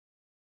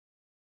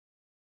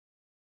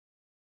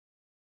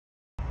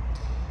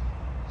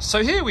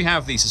So here we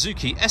have the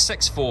Suzuki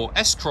SX4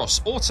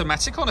 S-Cross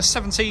automatic on a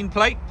 17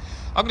 plate.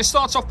 I'm going to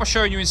start off by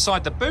showing you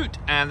inside the boot,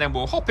 and then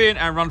we'll hop in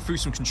and run through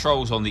some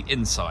controls on the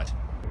inside.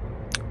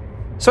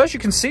 So as you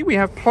can see, we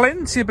have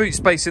plenty of boot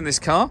space in this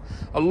car,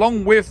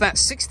 along with that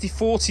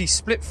 60/40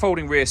 split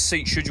folding rear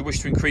seat should you wish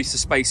to increase the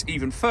space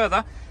even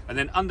further. And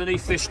then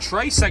underneath this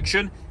tray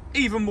section,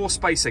 even more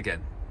space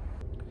again.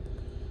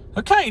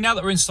 Okay, now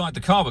that we're inside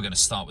the car, we're going to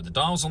start with the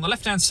dials. On the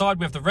left-hand side,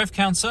 we have the rev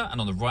counter, and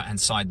on the right-hand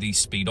side, the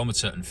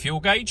speedometer and fuel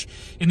gauge.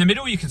 In the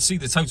middle, you can see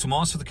the total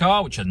miles for the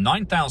car, which are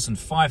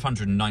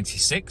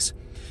 9,596.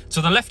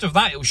 To the left of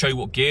that, it will show you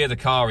what gear the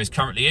car is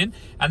currently in,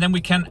 and then we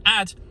can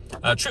add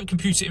trip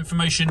computer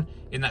information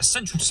in that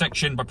central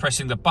section by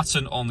pressing the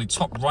button on the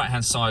top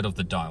right-hand side of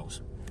the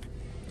dials.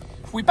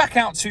 If we back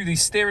out to the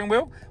steering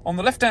wheel, on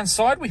the left-hand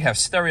side, we have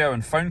stereo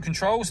and phone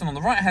controls, and on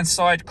the right-hand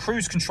side,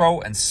 cruise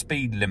control and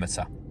speed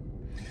limiter.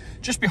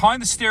 Just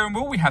behind the steering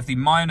wheel, we have the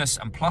minus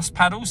and plus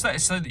paddles. That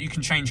is so that you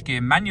can change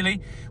gear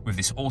manually with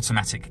this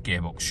automatic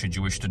gearbox, should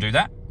you wish to do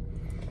that.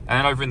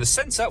 And over in the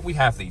centre, we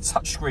have the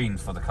touchscreen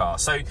for the car.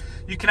 So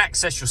you can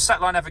access your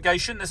satellite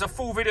navigation. There's a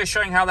full video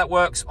showing how that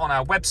works on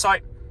our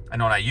website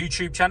and on our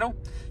YouTube channel.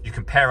 You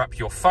can pair up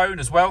your phone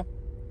as well.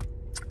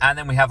 And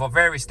then we have our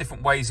various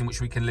different ways in which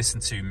we can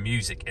listen to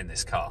music in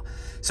this car.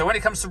 So when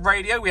it comes to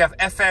radio, we have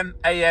FM,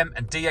 AM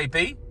and DAB.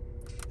 If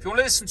you want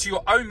to listen to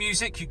your own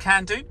music, you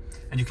can do.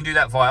 And you can do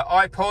that via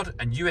iPod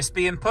and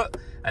USB input,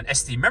 an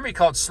SD memory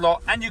card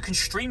slot, and you can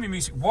stream your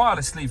music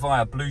wirelessly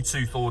via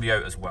Bluetooth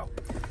audio as well.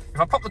 If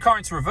I pop the car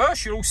into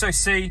reverse, you'll also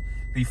see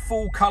the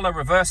full color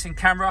reversing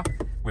camera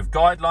with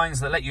guidelines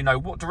that let you know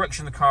what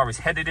direction the car is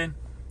headed in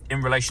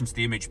relation to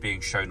the image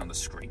being shown on the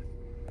screen.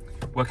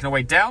 Working our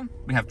way down,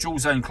 we have dual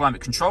zone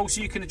climate control,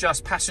 so you can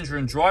adjust passenger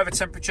and driver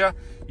temperature.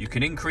 You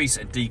can increase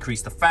and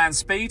decrease the fan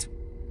speed.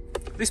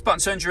 This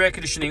button turns your air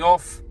conditioning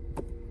off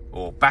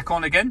or back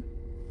on again.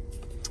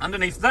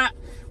 Underneath that,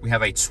 we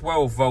have a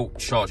 12-volt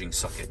charging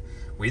socket.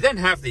 We then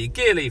have the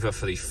gear lever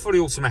for the fully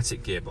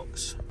automatic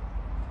gearbox.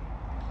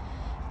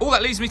 All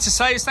that leaves me to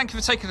say is thank you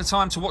for taking the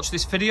time to watch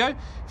this video. If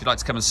you'd like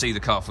to come and see the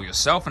car for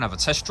yourself and have a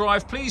test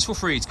drive, please feel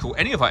free to call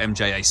any of our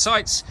MJA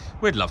sites.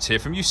 We'd love to hear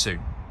from you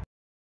soon.